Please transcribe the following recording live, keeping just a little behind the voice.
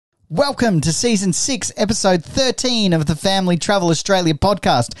Welcome to Season 6, Episode 13 of the Family Travel Australia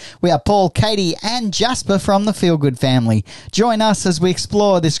podcast. We are Paul, Katie and Jasper from the Feel Good family. Join us as we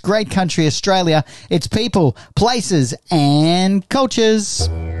explore this great country, Australia, its people, places and cultures.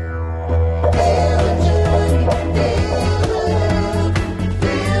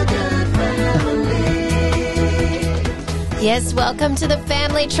 Yes, welcome to the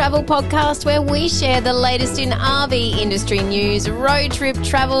Family Travel Podcast, where we share the latest in RV industry news, road trip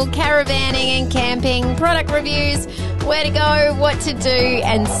travel, caravanning and camping, product reviews, where to go, what to do,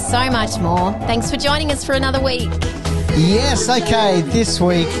 and so much more. Thanks for joining us for another week. Yes, okay, this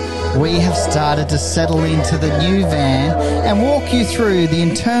week we have started to settle into the new van and walk you through the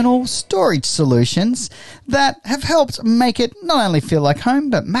internal storage solutions that have helped make it not only feel like home,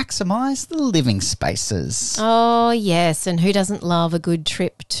 but maximise the living spaces. Oh, yes, and who doesn't love a good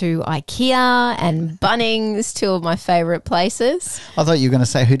trip to IKEA and Bunnings, two of my favourite places? I thought you were going to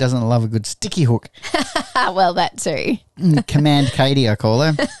say who doesn't love a good sticky hook. Well, that too. Command Katie, I call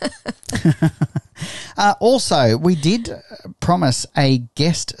her. Also, we did promise a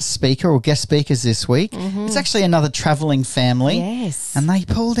guest speaker or guest speakers this week. Mm-hmm. It's actually another travelling family. Yes. And they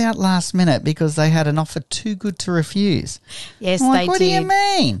pulled out last minute because they had an offer too good to refuse. Yes, I'm like, they what did. do you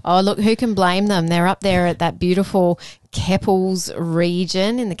mean? Oh, look, who can blame them? They're up there at that beautiful Keppels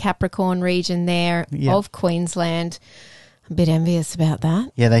region, in the Capricorn region there of Queensland. A bit envious about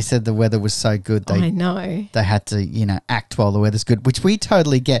that. Yeah, they said the weather was so good. I know. They had to, act while the weather's good, which we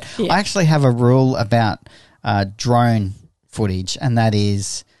totally get. Yeah. I actually have a rule about drone footage, and that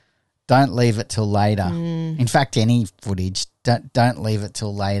is don't leave it till later. In fact, any footage, don't leave it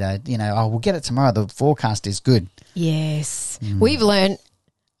till later. We'll get it tomorrow. The forecast is good. Yes. We've learned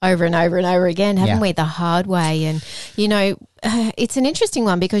over and over and over again, haven't we, the hard way. And, it's an interesting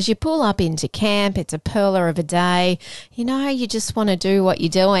one because you pull up into camp, it's a pearler of a day, you just want to do what you're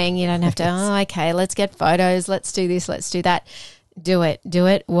doing. You don't have to, okay, let's get photos, let's do this, let's do that. Do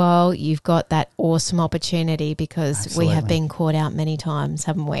it while you've got that awesome opportunity, because we have been caught out many times,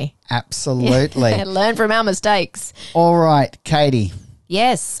 haven't we? Absolutely. Learn from our mistakes. All right, Katie.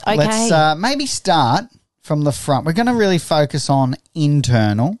 Yes, okay. Let's maybe start from the front. We're going to really focus on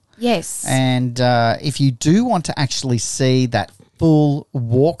internal. Yes. And if you do want to actually see that full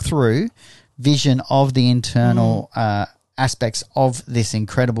walkthrough vision of the internal aspects of this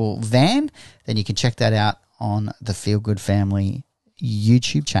incredible van, then you can check that out on the Feel Good Family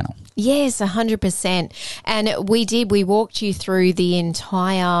YouTube channel. Yes, 100%. And we walked you through the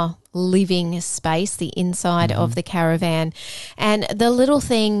entire living space, the inside of the caravan, and the little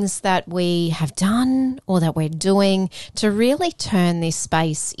things that we have done or that we're doing to really turn this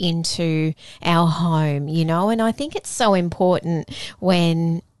space into our home, and I think it's so important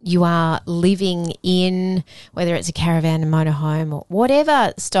when you are living in, whether it's a caravan, a motorhome, or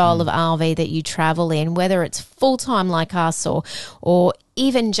whatever style of RV that you travel in, whether it's full-time like us or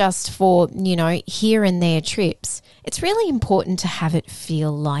even just for, here and there trips, it's really important to have it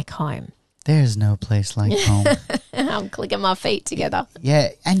feel like home. There's no place like home. I'm clicking my feet together. Yeah,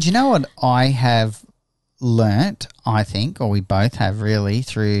 and you know what I have learnt, I think, or we both have really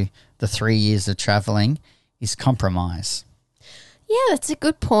through the 3 years of travelling, is compromise. Yeah, that's a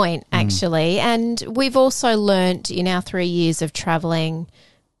good point, actually. And we've also learnt in our 3 years of travelling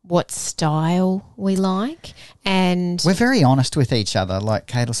what style we like. And we're very honest with each other. Like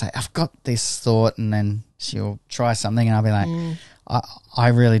Kate will say, I've got this thought, and then she'll try something and I'll be like, I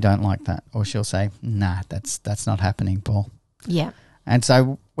really don't like that. Or she'll say, nah, that's not happening, Paul. Yeah. And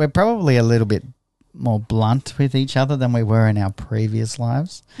so we're probably a little bit more blunt with each other than we were in our previous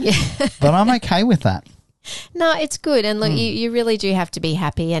lives. Yeah. But I'm okay with that. No, it's good. And look, you really do have to be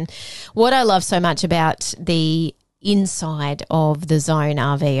happy. And what I love so much about the inside of the Zone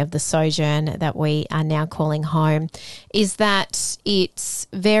RV, of the Sojourn that we are now calling home, is that it's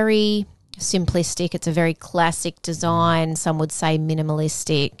very simplistic. It's a very classic design. Some would say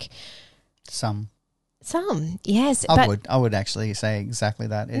minimalistic. Some, yes. I would actually say exactly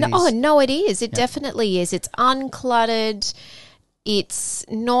that. No, it is. It definitely is. It's uncluttered. It's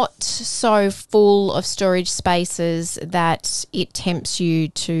not so full of storage spaces that it tempts you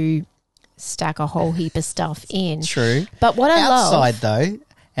to stack a whole heap of stuff in. True. But what I love...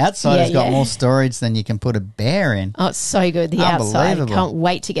 Outside has got more storage than you can put a bear in. Oh, it's so good, the outside. Can't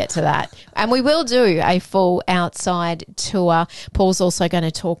wait to get to that. And we will do a full outside tour. Paul's also going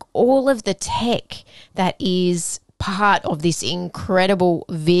to talk all of the tech that is part of this incredible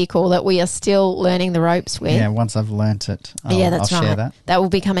vehicle that we are still learning the ropes with. Yeah, once I've learnt it, I'll share that. That will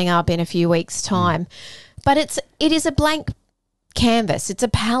be coming up in a few weeks' time. But it is a blank canvas. It's a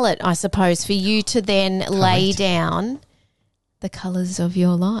palette, I suppose, for you to then lay down the colours of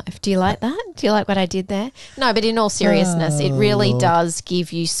your life. Do you like that? Do you like what I did there? No, but in all seriousness, it really does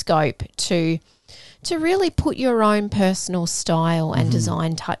give you scope to really put your own personal style and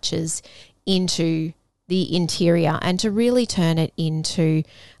design touches into the interior and to really turn it into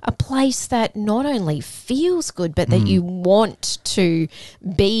a place that not only feels good but that you want to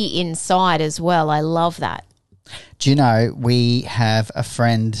be inside as well. I love that. Do you know, we have a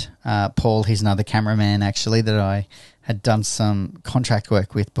friend, Paul, he's another cameraman actually that I had done some contract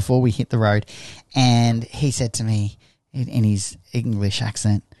work with before we hit the road, and he said to me in his English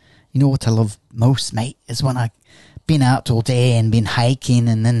accent, you know what I love most, mate, is when I've been out all day and been hiking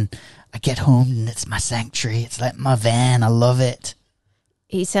and then I get home and it's my sanctuary. It's like my van. I love it.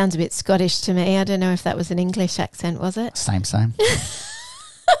 He sounds a bit Scottish to me. I don't know if that was an English accent, was it? Same.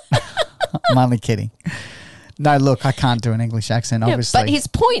 I'm only kidding. No, look, I can't do an English accent, obviously. But his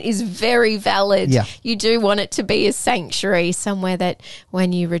point is very valid. Yeah. You do want it to be a sanctuary, somewhere that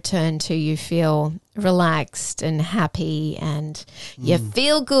when you return to, you feel relaxed and happy and you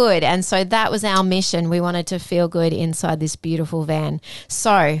feel good. And so that was our mission. We wanted to feel good inside this beautiful van.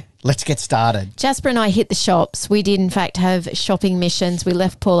 So let's get started. Jasper and I hit the shops. We did, in fact, have shopping missions. We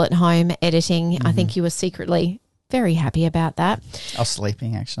left Paul at home editing. I think you were secretly very happy about that. I was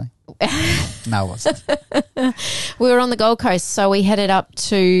sleeping, actually. No, I wasn't. We were on the Gold Coast, so we headed up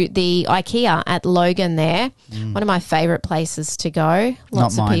to the IKEA at Logan there. One of my favourite places to go.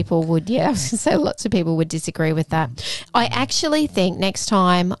 Lots of people would, I was going to say lots of people would disagree with that. I actually think next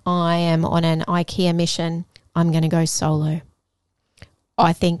time I am on an IKEA mission, I'm going to go solo.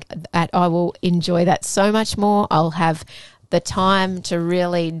 I think that I will enjoy that so much more. I'll have the time to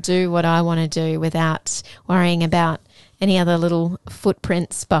really do what I want to do without worrying about any other little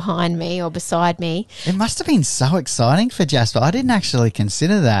footprints behind me or beside me. It must have been so exciting for Jasper. I didn't actually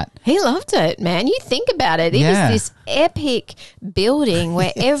consider that. He loved it, man. You think about it. It is this epic building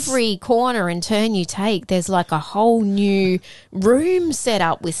where every corner and turn you take, there's like a whole new room set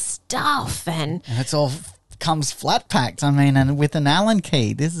up with stuff. And it's all comes flat packed. I mean, and with an Allen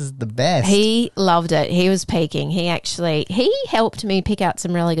key, this is the best. He loved it. He was peaking. He helped me pick out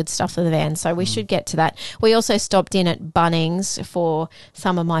some really good stuff for the van, so we should get to that. We also stopped in at Bunnings for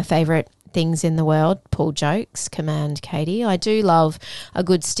some of my favourite things in the world. Paul jokes, command Katie. I do love a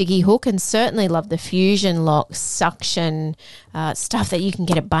good sticky hook and certainly love the fusion lock suction stuff that you can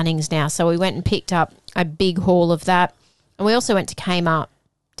get at Bunnings now. So we went and picked up a big haul of that. And we also went to Kmart.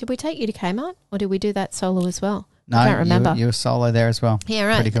 Did we take you to Kmart or did we do that solo as well? No, I can't remember. You were solo there as well. Yeah,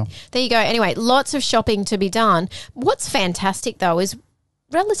 right. Pretty cool. There you go. Anyway, lots of shopping to be done. What's fantastic, though, is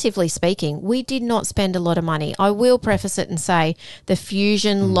relatively speaking, we did not spend a lot of money. I will preface it and say the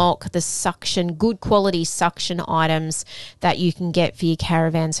fusion lock, the suction, good quality suction items that you can get for your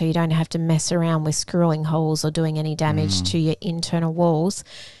caravan so you don't have to mess around with screwing holes or doing any damage to your internal walls.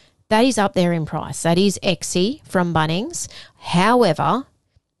 That is up there in price. That is XE from Bunnings. However,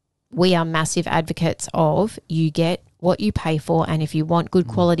 we are massive advocates of you get what you pay for, and if you want good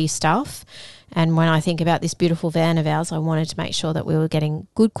quality stuff, and when I think about this beautiful van of ours, I wanted to make sure that we were getting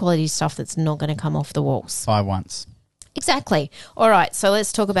good quality stuff that's not going to come off the walls. Buy once. Exactly. All right, so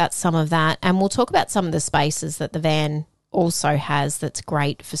let's talk about some of that, and we'll talk about some of the spaces that the van also has that's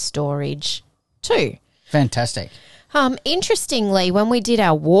great for storage too. Fantastic. Interestingly, when we did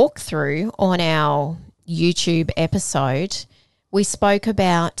our walkthrough on our YouTube episode, we spoke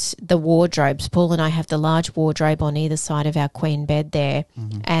about the wardrobes. Paul and I have the large wardrobe on either side of our queen bed there,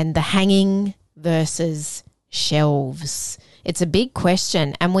 and the hanging versus shelves. It's a big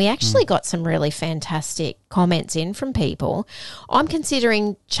question, and we actually got some really fantastic comments in from people. I'm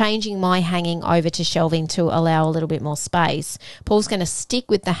considering changing my hanging over to shelving to allow a little bit more space. Paul's going to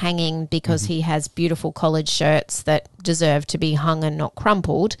stick with the hanging because he has beautiful collared shirts that deserve to be hung and not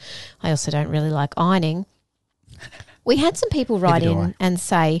crumpled. I also don't really like ironing. We had some people write in and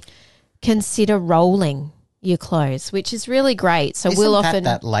say, consider rolling your clothes, which is really great. So we'll often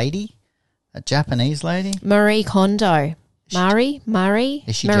that lady, a Japanese lady, Marie Kondo. Marie.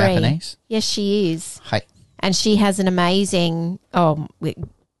 Is she Japanese? Yes, she is. Hi. And she has an amazing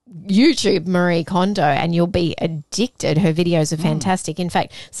YouTube Marie Kondo, and you'll be addicted. Her videos are fantastic. In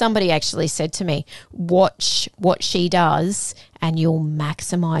fact, somebody actually said to me, watch what she does and you'll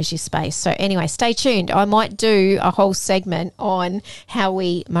maximize your space. So anyway, stay tuned. I might do a whole segment on how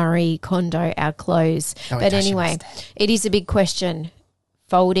we Marie Kondo our clothes. But anyway, it is a big question,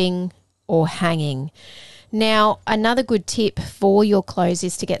 folding or hanging. Now, another good tip for your clothes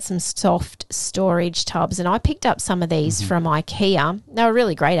is to get some soft storage tubs. And I picked up some of these from IKEA. They were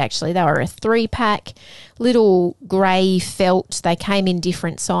really great, actually. They were a 3-pack, little grey felt. They came in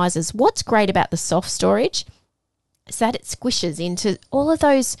different sizes. What's great about the soft storage? is that it squishes into all of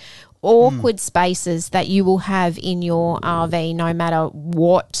those awkward spaces that you will have in your RV, no matter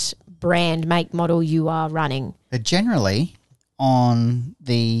what brand, make, model you are running. But generally on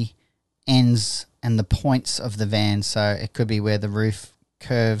the ends and the points of the van, so it could be where the roof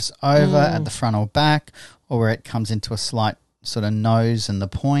curves over at the front or back, or where it comes into a slight sort of nose and the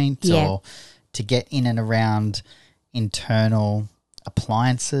point, or to get in and around internal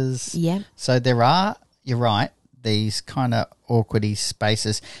appliances. Yeah. So there are, you're right, these kind of awkwardy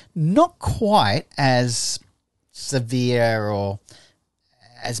spaces, not quite as severe or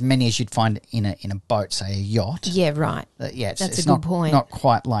as many as you'd find in a boat, say a yacht. Yeah, right. It's That's a not, good point. Not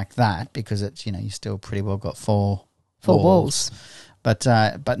quite like that, because it's, you still pretty well got four walls. But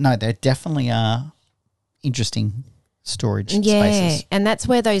no, there definitely are interesting storage spaces. And that's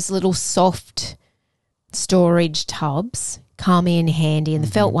where those little soft storage tubs come in handy, and the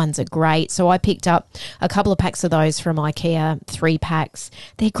felt ones are great. So I picked up a couple of packs of those from IKEA, 3 packs.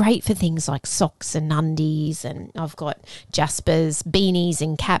 They're great for things like socks and undies, and I've got Jasper's beanies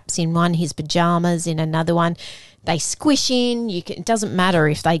and caps in one, his pajamas in another one. They squish in. It doesn't matter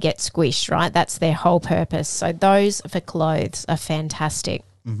if they get squished, right? That's their whole purpose. So those for clothes are fantastic.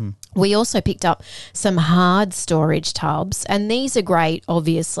 We also picked up some hard storage tubs, and these are great,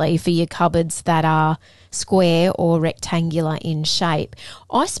 obviously, for your cupboards that are square or rectangular in shape.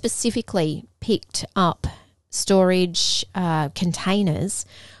 I specifically picked up storage containers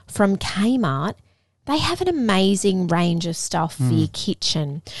from Kmart. They have an amazing range of stuff for your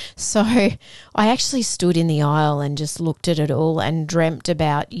kitchen. So I actually stood in the aisle and just looked at it all and dreamt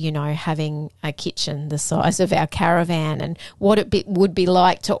about, having a kitchen the size of our caravan and what it would be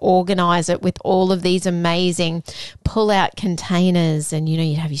like to organise it with all of these amazing pull-out containers. And,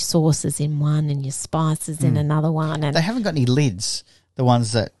 you'd have your sauces in one and your spices in another one. And they haven't got any lids, the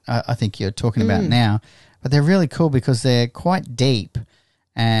ones that I think you're talking about now, but they're really cool because they're quite deep.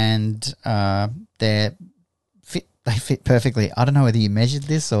 And they fit perfectly. I don't know whether you measured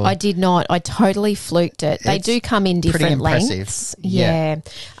this or... I did not. I totally fluked it. They do come in different lengths. Yeah.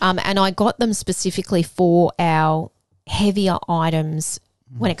 And I got them specifically for our heavier items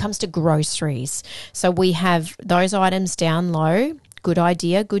when it comes to groceries. So we have those items down low. Good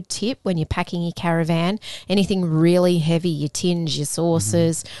idea, good tip when you're packing your caravan. Anything really heavy, your tins, your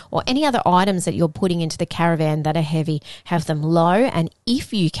sauces, or any other items that you're putting into the caravan that are heavy, have them low, and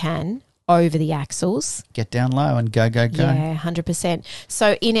if you can, over the axles. Get down low and go. Yeah, 100%.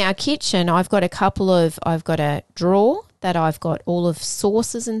 So in our kitchen, I've got a drawer that I've got all of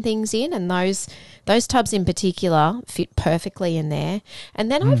sauces and things in, and those tubs in particular fit perfectly in there.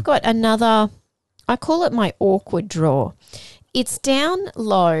 And then I've got another, I call it my awkward drawer. It's down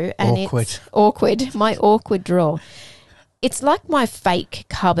low and it's awkward, my awkward drawer. It's like my fake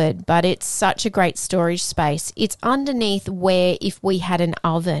cupboard, but it's such a great storage space. It's underneath where if we had an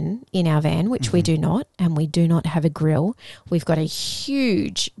oven in our van, which we do not, and we do not have a grill, we've got a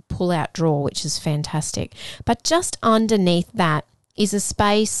huge pull-out drawer, which is fantastic. But just underneath that is a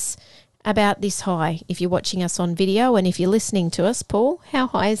space about this high. If you're watching us on video, and if you're listening to us, Paul, how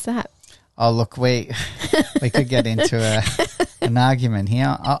high is that? Oh, look, we could get into an argument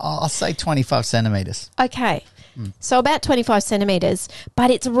here. I'll say 25 centimetres. Okay. So about 25 centimetres, but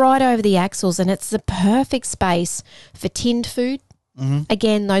it's right over the axles, and it's the perfect space for tinned food.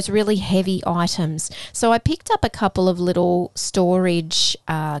 Again, those really heavy items. So I picked up a couple of little storage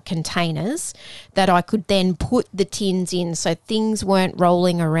containers that I could then put the tins in so things weren't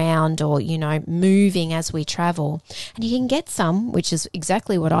rolling around or, moving as we travel. And you can get some, which is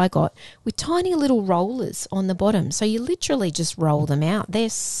exactly what I got, with tiny little rollers on the bottom. So you literally just roll them out. They're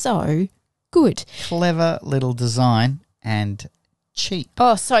so good. Clever little design and cheap.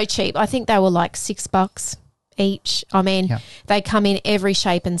 Oh, so cheap. I think they were like $6 each. I mean, they come in every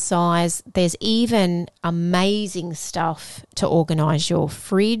shape and size. There's even amazing stuff to organise your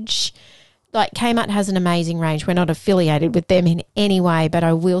fridge. Like Kmart has an amazing range. We're not affiliated with them in any way, but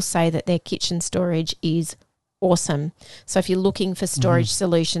I will say that their kitchen storage is awesome. So if you're looking for storage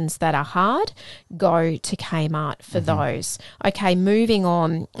solutions that are hard, go to Kmart for those. Okay, moving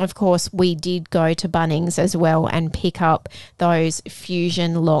on. Of course, we did go to Bunnings as well and pick up those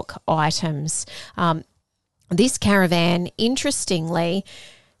fusion lock items. This caravan, interestingly,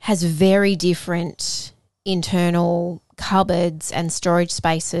 has very different internal cupboards and storage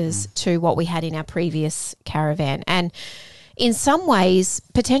spaces to what we had in our previous caravan. And in some ways,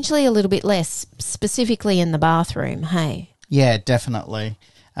 potentially a little bit less, specifically in the bathroom, hey? Yeah, definitely.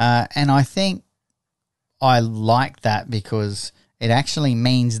 And I think I like that because it actually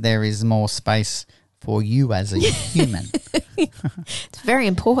means there is more space for you as a human. It's very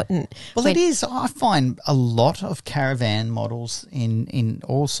important. Well, it is. I find a lot of caravan models in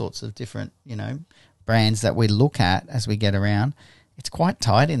all sorts of different, brands that we look at as we get around. It's quite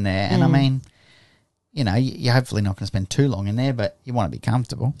tight in there. And I mean, you're hopefully not going to spend too long in there, but you want to be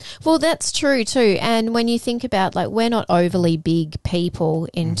comfortable. Well, that's true too. And when you think about, like, we're not overly big people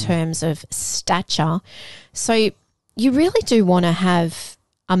in terms of stature. So you really do want to have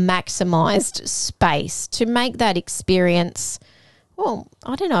a maximised space to make that experience, well,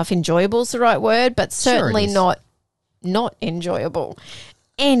 I don't know if enjoyable is the right word, but certainly not enjoyable.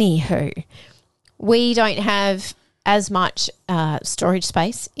 Anywho, we don't have as much storage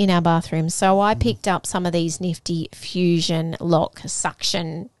space in our bathroom. So I picked up some of these nifty fusion lock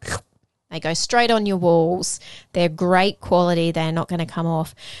suction. They go straight on your walls. They're great quality. They're not going to come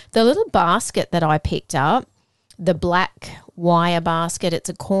off. The little basket that I picked up, the black wire basket, it's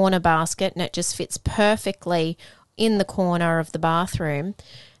a corner basket and it just fits perfectly in the corner of the bathroom.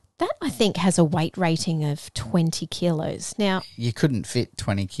 That, I think, has a weight rating of 20 kilos. Now, you couldn't fit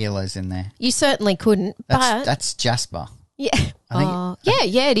 20 kilos in there. You certainly couldn't. That's Jasper. Yeah. Yeah,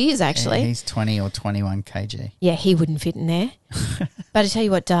 it is actually. Yeah, he's 20 or 21 kg. Yeah, he wouldn't fit in there. But I tell you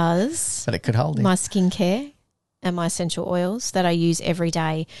what does. But it could hold him. My skincare and my essential oils that I use every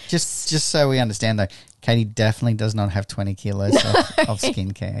day. Just so we understand, though, Katie definitely does not have 20 kilos of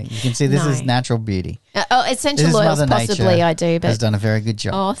skincare. You can see this is natural beauty. Essential oils, possibly I do. But has done a very good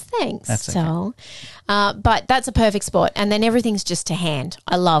job. Oh, thanks. That's okay. But that's a perfect spot. And then everything's just to hand.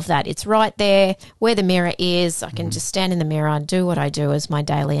 I love that. It's right there where the mirror is. I can just stand in the mirror and do what I do as my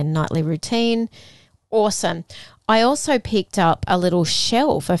daily and nightly routine. Awesome. I also picked up a little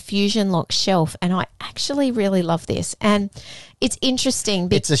shelf, a fusion lock shelf, and I actually really love this. And it's interesting.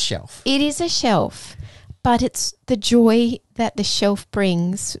 It's a shelf. It is a shelf, but it's the joy that the shelf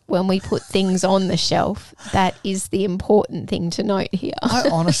brings when we put things on the shelf. That is the important thing to note here. I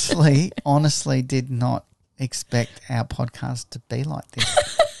honestly did not expect our podcast to be like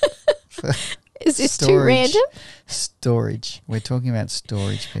this. Is this too random? Storage. We're talking about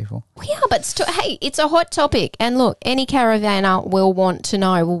storage, people. We are, but hey, it's a hot topic. And look, any caravaner will want to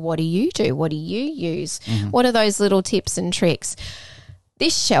know, well, what do you do? What do you use? What are those little tips and tricks?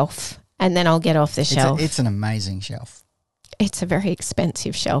 This shelf, and then I'll get off the shelf. It's an amazing shelf. It's a very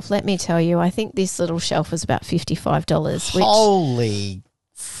expensive shelf. Let me tell you, I think this little shelf was about $55. Holy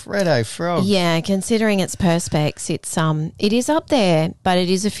Freddo frog. Yeah, considering its perspex, it is up there, but it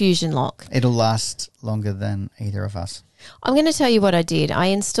is a fusion lock. It'll last longer than either of us. I'm going to tell you what I did. I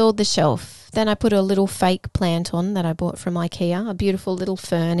installed the shelf. Then I put a little fake plant on that I bought from IKEA, a beautiful little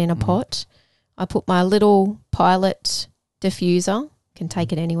fern in a pot. I put my little Pilot diffuser. Can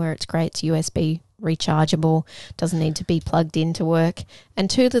take it anywhere. It's great. It's USB rechargeable. Doesn't need to be plugged in to work. And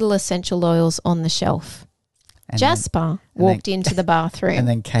 2 little essential oils on the shelf. And Jasper walked into the bathroom. And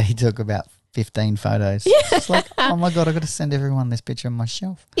then Katie took about 15 photos. Yeah. It's like, oh my God, I've got to send everyone this picture of my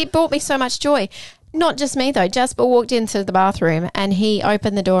shelf. It brought me so much joy. Not just me, though. Jasper walked into the bathroom and he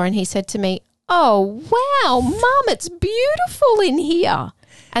opened the door and he said to me, "Oh, wow, Mum, it's beautiful in here."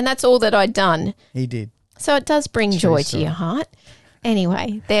 And that's all that I'd done. He did. So it does bring joy to your heart.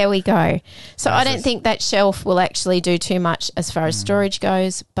 Anyway, there we go. So I don't think that shelf will actually do too much as far as storage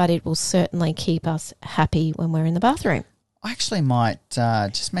goes, but it will certainly keep us happy when we're in the bathroom. I actually might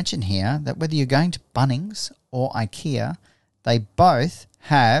just mention here that whether you're going to Bunnings or IKEA, they both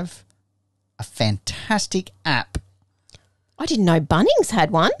have a fantastic app. I didn't know Bunnings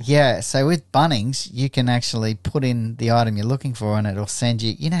had one. Yeah, so with Bunnings, you can actually put in the item you're looking for and it'll send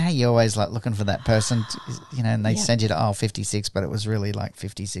you, you know how you're always like looking for that person, and they send you to 56, but it was really like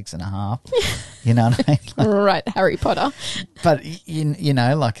 56 and a half. You know what I mean? Right, Harry Potter. But, you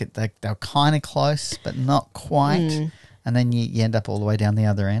know, like they're kind of close, but not quite. And then you end up all the way down the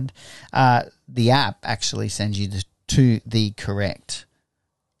other end. The app actually sends you to the correct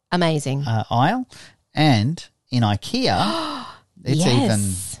amazing aisle. And in IKEA,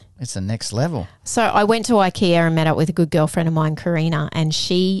 it's a next level. So I went to IKEA and met up with a good girlfriend of mine, Karina, and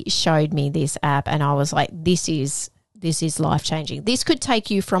she showed me this app and I was like, this is life-changing. This could take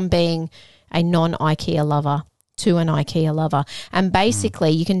you from being a non-IKEA lover to an IKEA lover. And basically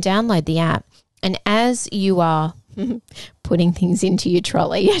you can download the app and as you are putting things into your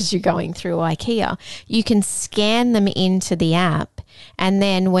trolley as you're going through IKEA, you can scan them into the app and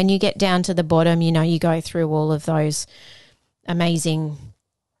then when you get down to the bottom, you know, you go through all of those amazing,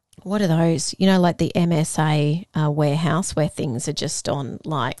 what are those? You know, like the MSA warehouse where things are just on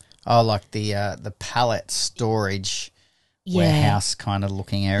like... Oh, like the pallet storage warehouse kind of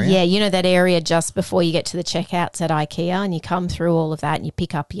looking area. Yeah, you know that area just before you get to the checkouts at IKEA, and you come through all of that and you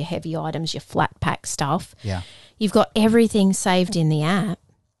pick up your heavy items, your flat pack stuff. Yeah. You've got everything saved in the app.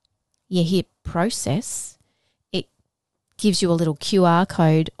 You hit process. It gives you a little QR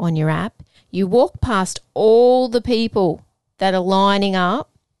code on your app. You walk past all the people that are lining up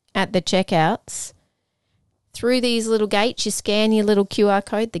at the checkouts. Through these little gates, you scan your little QR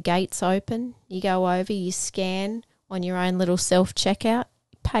code, the gates open, you go over, you scan on your own little self-checkout,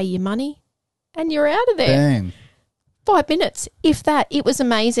 pay your money, and you're out of there. Boom. 5 minutes, if that. It was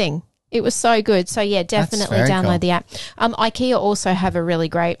amazing. It was so good. So, yeah, definitely download cool. the app. IKEA also have a really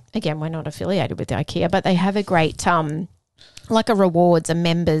great, again, we're not affiliated with IKEA, but they have a great, like a rewards, a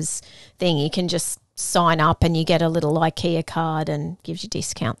members thing. You can just sign up and you get a little IKEA card and gives you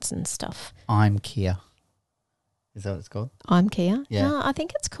discounts and stuff. I'm Kia. Is that what it's called? I'm Kia? Yeah. No, I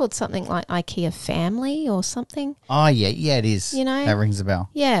think it's called something like IKEA Family or something. Oh, yeah. Yeah, it is. You know? That rings a bell.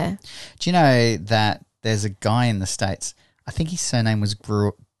 Yeah. Do you know that there's a guy in the States, I think his surname was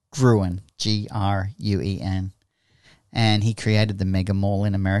Gruen, Gruen, and he created the Mega Mall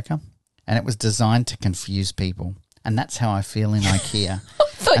in America, and it was designed to confuse people. And that's how I feel in IKEA. I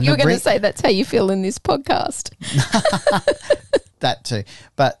thought And you were the going to say that's how you feel in this podcast. That too.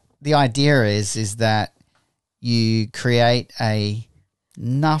 But the idea is that you create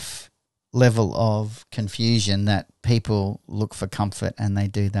enough level of confusion that people look for comfort, and they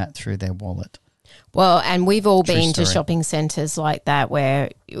do that through their wallet. Well, and we've all True been to story. shopping centres like that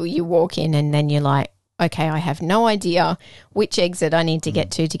where you walk in and then you're like, okay, I have no idea which exit I need to get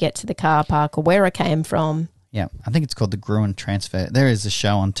to the car park or where I came from. Yeah, I think it's called the Gruen transfer. There is a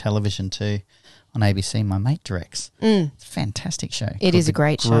show on television too, on ABC. My mate directs. It's a fantastic show. It is a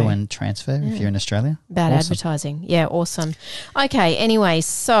great show. Gruen transfer. If you're in Australia, Bad Awesome. advertising. Yeah, awesome. Okay, anyway,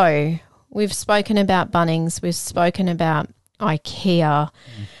 so we've spoken about Bunnings. We've spoken about IKEA.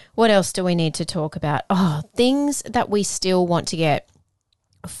 What else do we need to talk about? Oh, things that we still want to get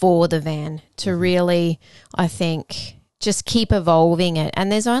for the van to really, I think, just keep evolving it.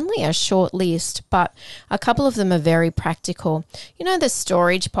 And there's only a short list, but a couple of them are very practical. You know, the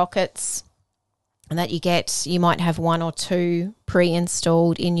storage pockets that you get, you might have one or two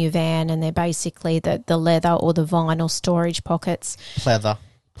pre-installed in your van, and they're basically the leather or the vinyl storage pockets. pleather.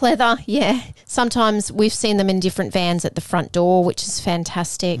 Pleather, yeah. Sometimes we've seen them in different vans at the front door, which is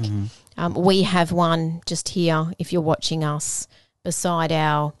fantastic. We have one just here, if you're watching us, beside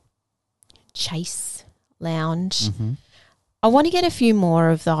our Chase lounge. I want to get a few more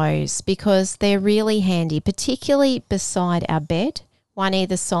of those because they're really handy, particularly beside our bed, one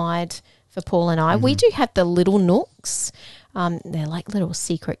either side for Paul and I. We do have the little nooks. They're like little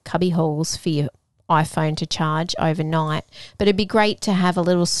secret cubby holes for your iPhone to charge overnight. But it'd be great to have a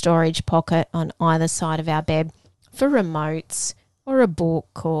little storage pocket on either side of our bed for remotes or a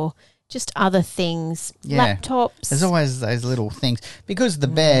book or just other things, laptops. There's always those little things. Because the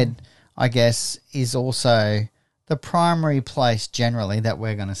bed, I guess, is also the primary place generally that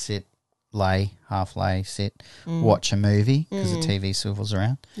we're going to sit, half lay, sit, watch a movie because the TV swivels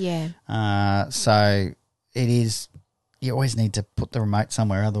around. Yeah. So it is, you always need to put the remote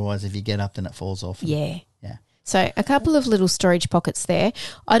somewhere. Otherwise, if you get up, then it falls off. Yeah. Yeah. So a couple of little storage pockets there.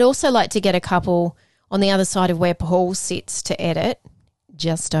 I'd also like to get a couple on the other side of where Paul sits to edit,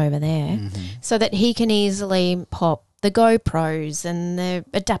 just over there, so that he can easily pop the GoPros and the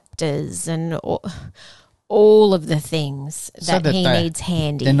adapters and all of the things that he needs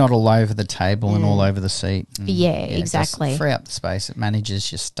handy. They're not all over the table and all over the seat. Yeah, exactly. Just free up the space. It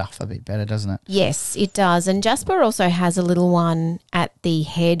manages your stuff a bit better, doesn't it? Yes, it does. And Jasper also has a little one at the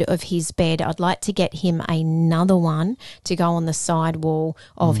head of his bed. I'd like to get him another one to go on the side wall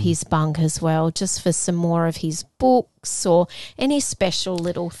of his bunk as well, just for some more of his books or any special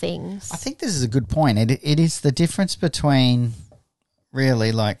little things. I think this is a good point. It is the difference between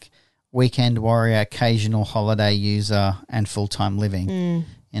really like weekend warrior, occasional holiday user, and full-time living.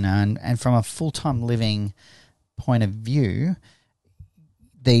 You know, and from a full-time living point of view,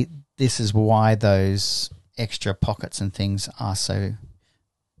 this is why those extra pockets and things are so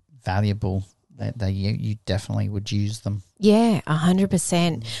valuable. That you definitely would use them. Yeah,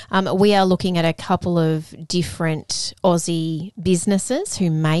 100%. We are looking at a couple of different Aussie businesses who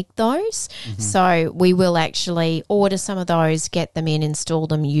make those. So we will actually order some of those, get them in, install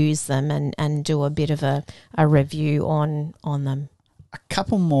them, use them, and do a bit of a review on them. A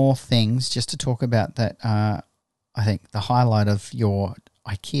couple more things just to talk about that. I think the highlight of your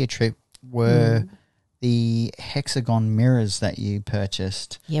IKEA trip were the hexagon mirrors that you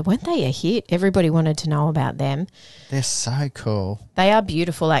purchased. Yeah, weren't they a hit? Everybody wanted to know about them. They're so cool. They are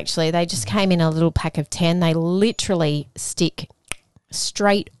beautiful, actually. They just came in a little pack of 10. They literally stick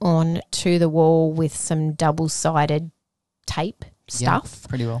straight on to the wall with some double-sided tape stuff. Yeah,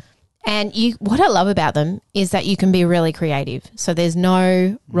 pretty well. And what I love about them is that you can be really creative. So there's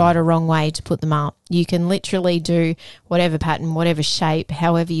no right or wrong way to put them up. You can literally do whatever pattern, whatever shape,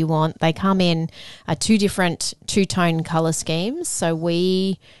 however you want. They come in two different two-tone colour schemes. So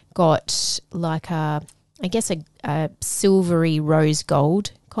we got like a silvery rose gold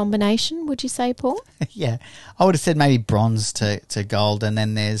combination, would you say, Paul? Yeah. I would have said maybe bronze to gold, and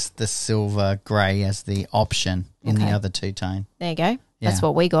then there's the silver grey as the option in the other two-tone. There you go. Yeah. That's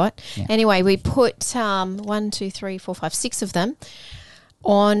what we got. Yeah. Anyway, we put 6 of them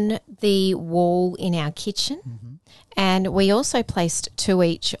on the wall in our kitchen, and we also placed 2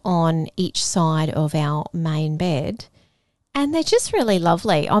 each on each side of our main bed, and they're just really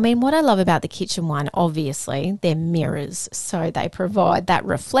lovely. I mean, what I love about the kitchen one, obviously, they're mirrors, so they provide that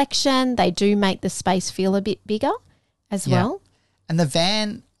reflection. They do make the space feel a bit bigger as well. And the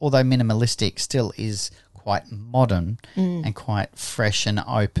van, although minimalistic, still is quite modern and quite fresh and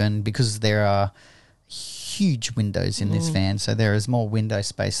open, because there are huge windows in this van, so there is more window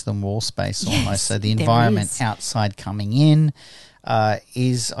space than wall space almost. So the environment outside coming in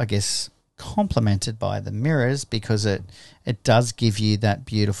is, I guess, complemented by the mirrors, because it does give you that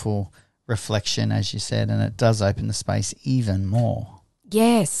beautiful reflection, as you said, and it does open the space even more.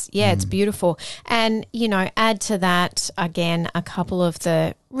 Yes, it's beautiful. And, add to that, again, a couple of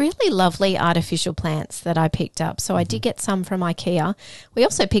the really lovely artificial plants that I picked up. So I did get some from IKEA. We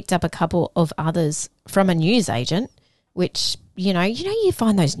also picked up a couple of others from a newsagent, which, you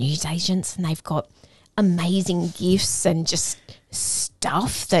find those newsagents and they've got amazing gifts and just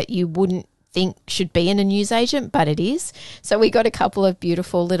stuff that you wouldn't think should be in a newsagent, but it is. So we got a couple of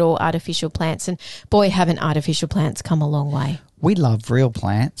beautiful little artificial plants, and boy, haven't artificial plants come a long way. We love real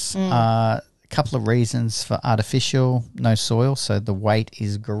plants. A couple of reasons for artificial: no soil, so the weight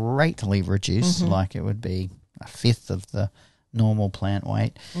is greatly reduced, like it would be a fifth of the normal plant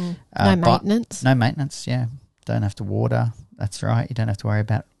weight. No maintenance. No maintenance, yeah. Don't have to water. That's right. You don't have to worry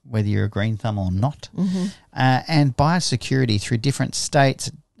about whether you're a green thumb or not. And biosecurity through different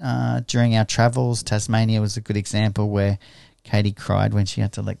states. During our travels, Tasmania was a good example where Katie cried when she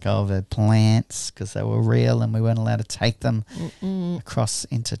had to let go of her plants because they were real and we weren't allowed to take them across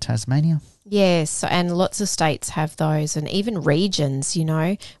into Tasmania. Yes, and lots of states have those, and even regions,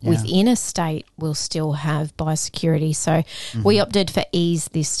 within a state will still have biosecurity. So we opted for EASE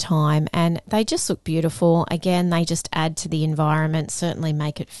this time, and they just look beautiful. Again, they just add to the environment, certainly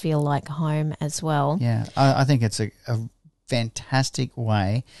make it feel like home as well. Yeah, I think it's a fantastic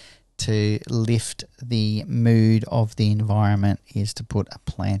way to lift the mood of the environment is to put a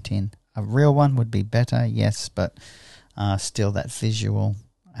plant in. A real one would be better, yes, but still that visual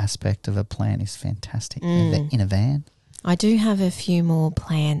aspect of a plant is fantastic in a van. I do have a few more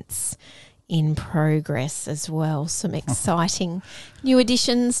plants in progress as well. Some exciting new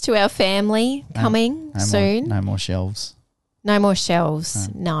additions to our family coming soon. No more shelves. No more shelves.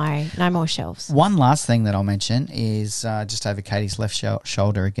 No more shelves. One last thing that I'll mention is just over Katie's left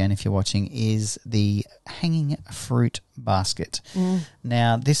shoulder again, if you're watching, is the hanging fruit basket.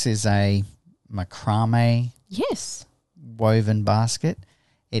 Now, this is a macrame woven basket.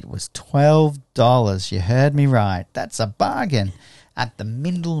 It was $12. You heard me right. That's a bargain. At the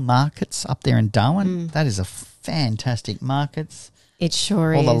Mindle Markets up there in Darwin, that is a fantastic market. It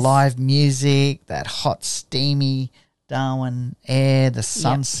sure is. All the live music, that hot, steamy Darwin air, the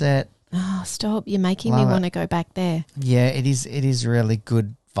sunset. Oh, stop. You're making me want to go back there. Yeah, it is really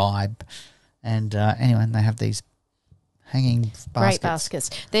good vibe. And anyway, they have these hanging baskets. Great baskets.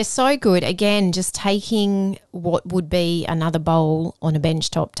 They're so good. Again, just taking what would be another bowl on a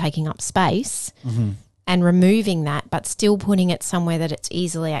bench top, taking up space and removing that, but still putting it somewhere that it's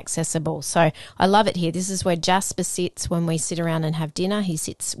easily accessible. So I love it here. This is where Jasper sits when we sit around and have dinner. He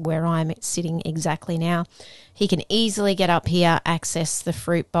sits where I'm sitting exactly now. He can easily get up here, access the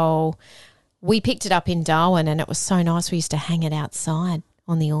fruit bowl. We picked it up in Darwin and it was so nice. We used to hang it outside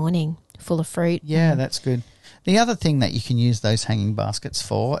on the awning full of fruit. Yeah, that's good. The other thing that you can use those hanging baskets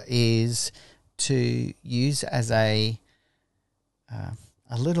for is to use as a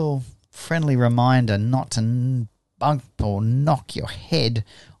little friendly reminder not to bump or knock your head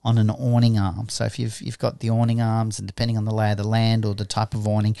on an awning arm. So if you've got the awning arms, and depending on the lay of the land or the type of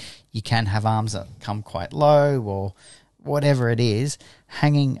awning, you can have arms that come quite low or whatever it is,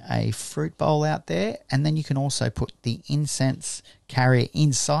 hanging a fruit bowl out there, and then you can also put the incense carrier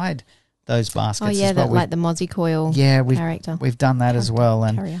inside those baskets. Oh, yeah, as well. like the Mozzie Coil character. We've done that as well,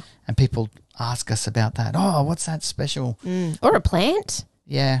 Carrier. and people ask us about that. Oh, what's that special? Or a plant.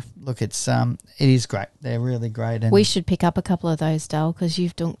 Yeah, look, it is great. They're really great. And we should pick up a couple of those, Dale, because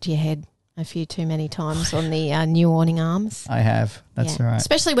you've dunked your head a few too many times on the new awning arms. I have. That's right.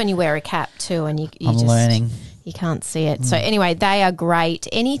 Especially when you wear a cap too, and I'm learning. You can't see it. So anyway, they are great.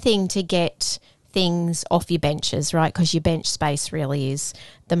 Anything to get things off your benches, right? Because your bench space really is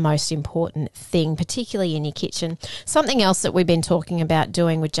the most important thing, particularly in your kitchen. Something else that we've been talking about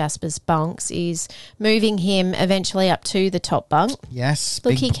doing with Jasper's bunks is moving him eventually up to the top bunk. Yes.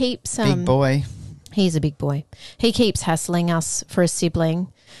 Look, he keeps... big boy. He's a big boy. He keeps hassling us for a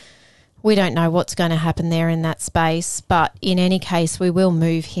sibling. We don't know what's going to happen there in that space, but in any case, we will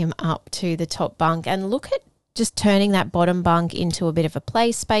move him up to the top bunk and look at just turning that bottom bunk into a bit of a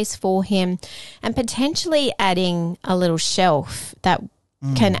play space for him and potentially adding a little shelf that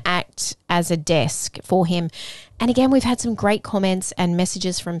can act as a desk for him. And again, we've had some great comments and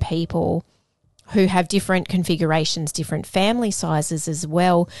messages from people who have different configurations, different family sizes as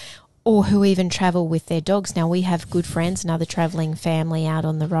well, or who even travel with their dogs. Now, we have good friends, another travelling family out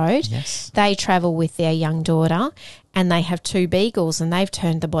on the road. Yes. They travel with their young daughter and they have 2 beagles and they've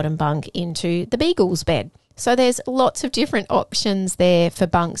turned the bottom bunk into the beagle's bed. So there's lots of different options there for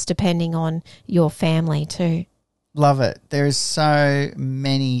bunks depending on your family too. Love it. There's so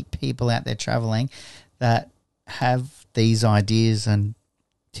many people out there traveling that have these ideas and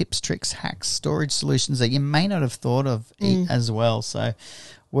tips, tricks, hacks, storage solutions that you may not have thought of as well. So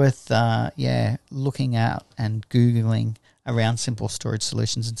worth, looking out and Googling around simple storage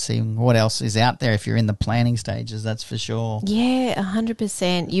solutions and seeing what else is out there if you're in the planning stages, that's for sure. Yeah,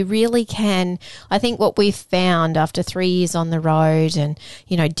 100%. You really can. I think what we've found after 3 years on the road and,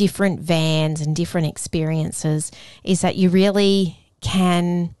 different vans and different experiences is that you really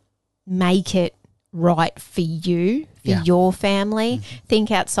can make it right for you, for your family. Think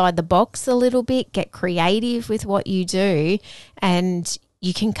outside the box a little bit, get creative with what you do, and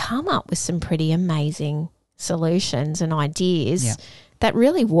you can come up with some pretty amazing solutions and ideas that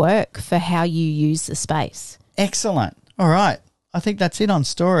really work for how you use the space. Excellent. All right. I think that's it on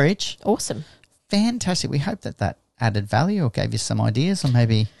storage. Awesome. Fantastic. We hope that added value or gave you some ideas or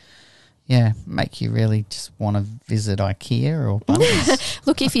maybe, make you really just want to visit IKEA or Bunnings.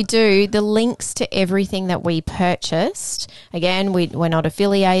 Look, if you do, the links to everything that we purchased, again, we're not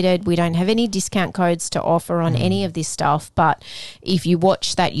affiliated. We don't have any discount codes to offer on any of this stuff. But if you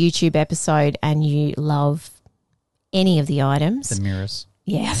watch that YouTube episode and you love any of the items. The mirrors.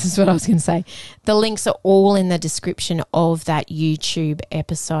 Yeah, that's what I was going to say. The links are all in the description of that YouTube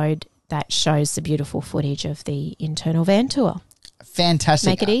episode that shows the beautiful footage of the internal van tour. Fantastic.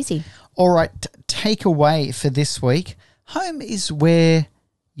 Make it easy. All right, takeaway for this week. Home is where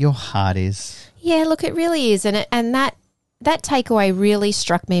your heart is. Yeah, look, it really is. And that takeaway really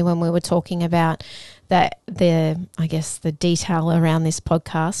struck me when we were talking about the detail around this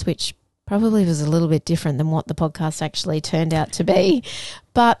podcast, which probably was a little bit different than what the podcast actually turned out to be.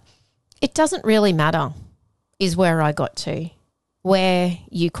 But it doesn't really matter is where I got to, where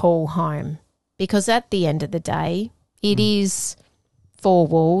you call home. Because at the end of the day, it is 4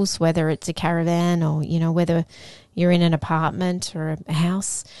 walls, whether it's a caravan or, whether you're in an apartment or a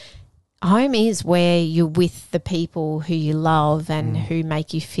house. Home is where you're with the people who you love and who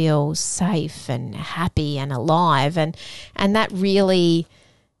make you feel safe and happy and alive. And that really,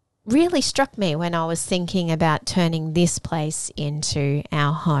 really struck me when I was thinking about turning this place into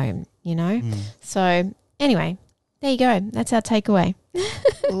our home, So anyway, there you go. That's our takeaway.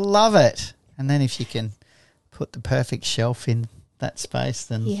 Love it. And then if you can put the perfect shelf in that space,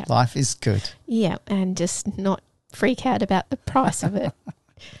 then life is good. Yeah, and just not freak out about the price of it.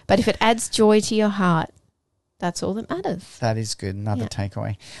 But if it adds joy to your heart, that's all that matters. That is good. Another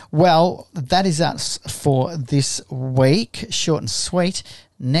takeaway. Well, that is us for this week. Short and sweet.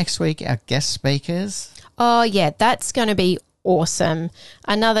 Next week, our guest speakers. Oh, yeah, that's going to be awesome.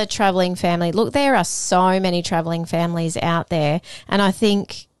 Another travelling family. Look, there are so many travelling families out there, and I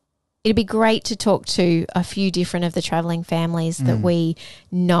think it'd be great to talk to a few different of the travelling families that we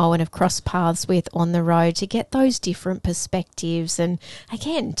know and have crossed paths with on the road to get those different perspectives and,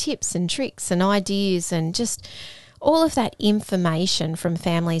 again, tips and tricks and ideas and just all of that information from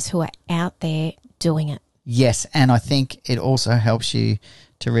families who are out there doing it. Yes, and I think it also helps you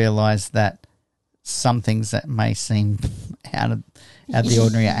to realise that some things that may seem out of the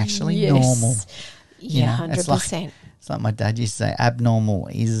ordinary are actually normal. Yeah, 100%. It's like my dad used to say, abnormal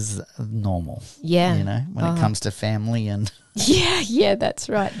is normal. Yeah. When it comes to family and... Yeah, that's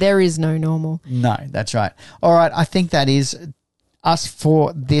right. There is no normal. No, that's right. All right, I think that is us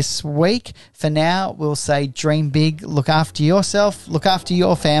for this week. For now, we'll say dream big, look after yourself, look after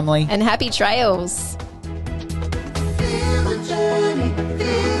your family. And happy trails. Feel the journey,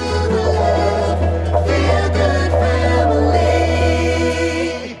 feel the love, feel good family.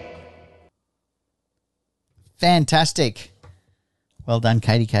 Fantastic. Well done,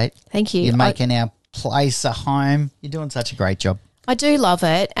 Katie Kate. Thank you. You're making our place a home. You're doing such a great job. I do love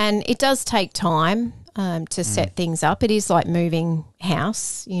it, and it does take time to set things up. It is like moving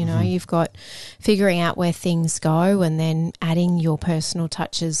house, you know, you've got figuring out where things go and then adding your personal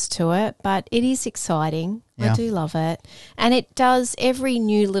touches to it, but it is exciting. Yeah. I do love it. And it does, every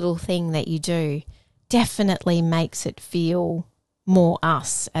new little thing that you do definitely makes it feel more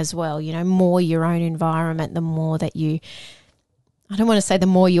us as well, you know, more your own environment, the more that you, I don't want to say the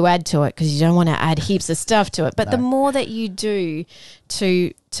more you add to it because you don't want to add heaps of stuff to it, but the more that you do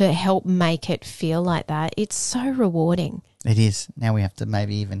to help make it feel like that, it's so rewarding. It is. Now we have to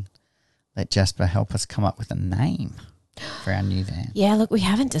maybe even let Jasper help us come up with a name for our new van. Yeah, look, we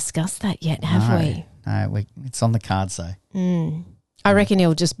haven't discussed that yet, have we? No, it's on the cards though. I reckon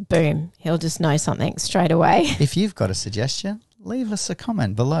he'll just boom. He'll just know something straight away. If you've got a suggestion, leave us a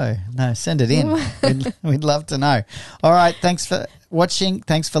comment below. No, send it in. We'd love to know. All right, thanks for watching.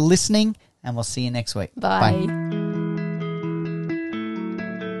 Thanks for listening, and we'll see you next week. Bye.